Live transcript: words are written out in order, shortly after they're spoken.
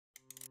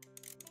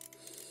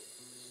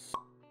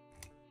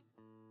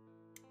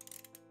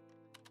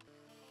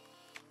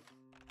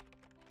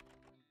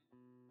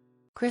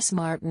Chris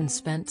Martin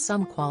spent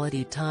some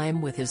quality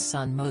time with his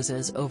son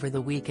Moses over the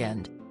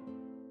weekend.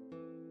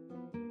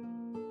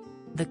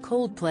 The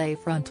Coldplay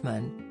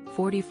frontman,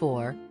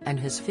 44, and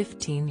his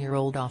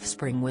 15-year-old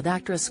offspring with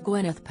actress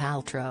Gwyneth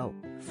Paltrow,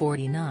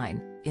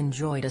 49,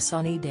 enjoyed a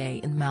sunny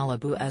day in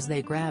Malibu as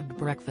they grabbed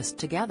breakfast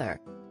together.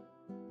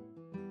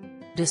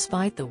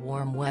 Despite the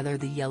warm weather,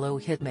 the yellow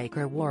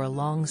hitmaker wore a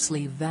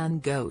long-sleeve Van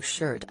Gogh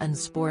shirt and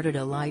sported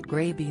a light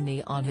gray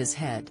beanie on his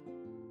head.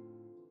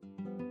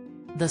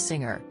 The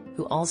singer,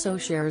 who also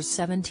shares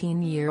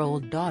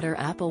 17-year-old daughter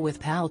Apple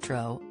with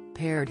Paltrow,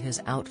 paired his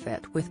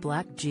outfit with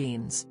black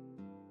jeans.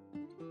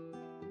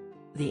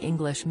 The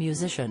English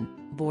musician,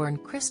 born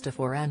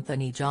Christopher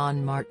Anthony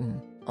John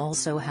Martin,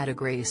 also had a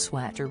grey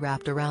sweater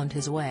wrapped around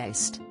his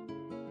waist.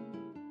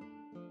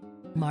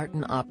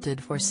 Martin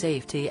opted for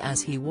safety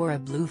as he wore a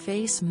blue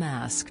face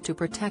mask to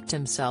protect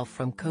himself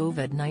from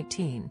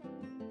COVID-19.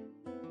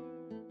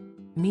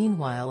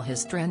 Meanwhile,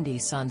 his trendy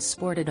son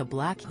sported a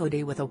black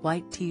hoodie with a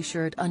white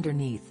t-shirt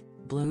underneath,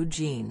 blue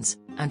jeans,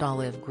 and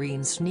olive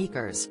green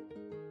sneakers.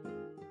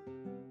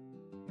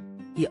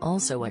 He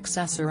also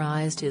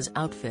accessorized his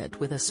outfit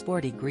with a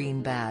sporty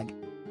green bag.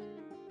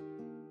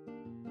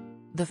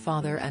 The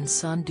father and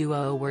son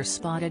duo were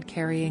spotted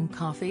carrying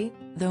coffee,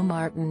 though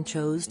Martin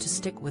chose to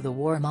stick with a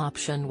warm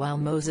option while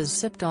Moses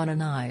sipped on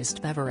an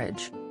iced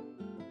beverage.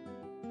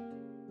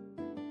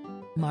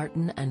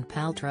 Martin and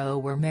Paltrow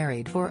were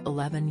married for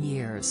 11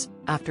 years,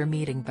 after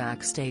meeting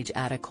backstage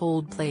at a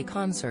Coldplay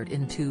concert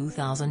in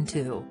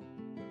 2002.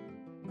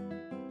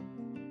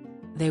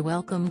 They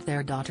welcomed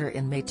their daughter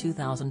in May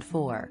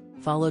 2004,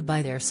 followed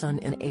by their son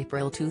in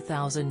April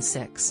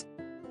 2006.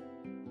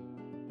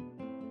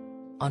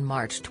 On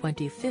March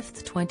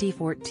 25,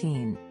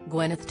 2014,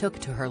 Gwyneth took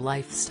to her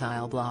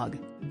lifestyle blog,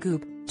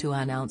 Goop, to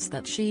announce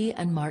that she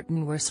and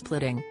Martin were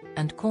splitting,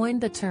 and coined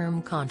the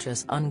term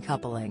conscious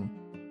uncoupling.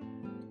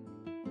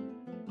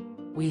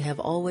 "We have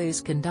always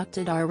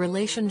conducted our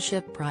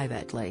relationship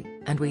privately,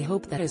 and we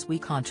hope that as we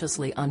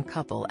consciously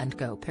uncouple and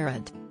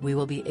co-parent, we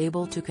will be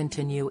able to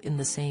continue in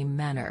the same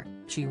manner,"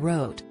 she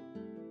wrote.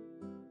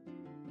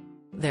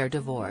 Their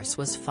divorce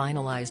was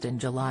finalized in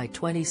July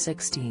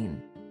 2016.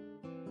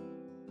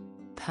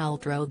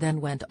 Paltrow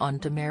then went on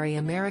to marry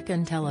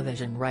American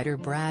television writer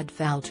Brad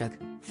Falchuk,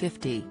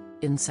 50,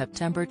 in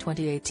September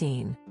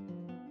 2018.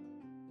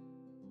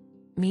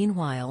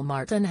 Meanwhile,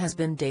 Martin has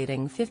been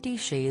dating 50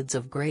 Shades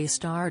of Grey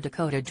star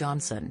Dakota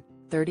Johnson,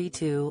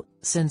 32,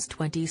 since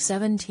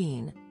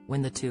 2017,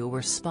 when the two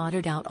were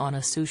spotted out on a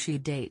sushi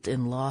date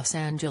in Los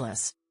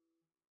Angeles.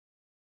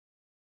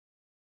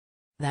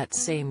 That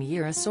same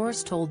year, a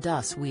source told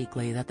Us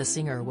Weekly that the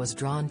singer was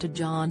drawn to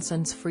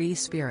Johnson's free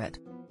spirit.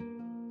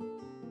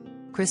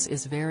 "Chris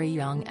is very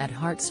young at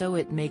heart, so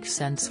it makes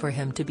sense for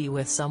him to be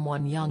with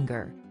someone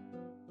younger.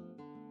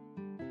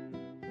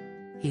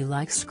 He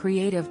likes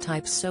creative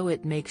types, so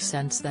it makes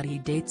sense that he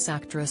dates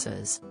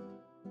actresses.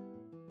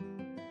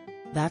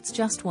 That's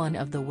just one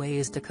of the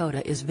ways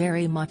Dakota is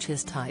very much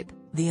his type,"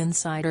 the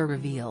insider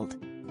revealed.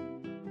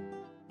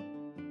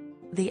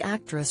 The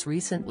actress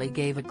recently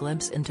gave a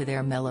glimpse into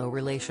their mellow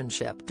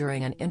relationship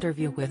during an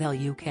interview with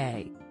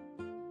LUK.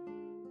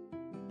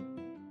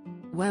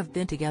 "We've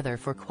been together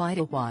for quite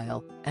a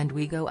while, and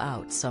we go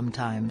out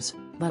sometimes,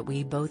 but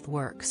we both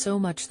work so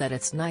much that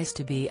it's nice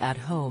to be at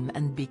home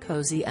and be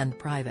cozy and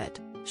private,"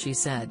 she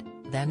said,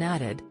 then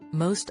added,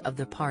 "Most of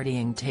the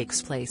partying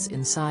takes place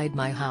inside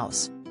my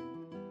house."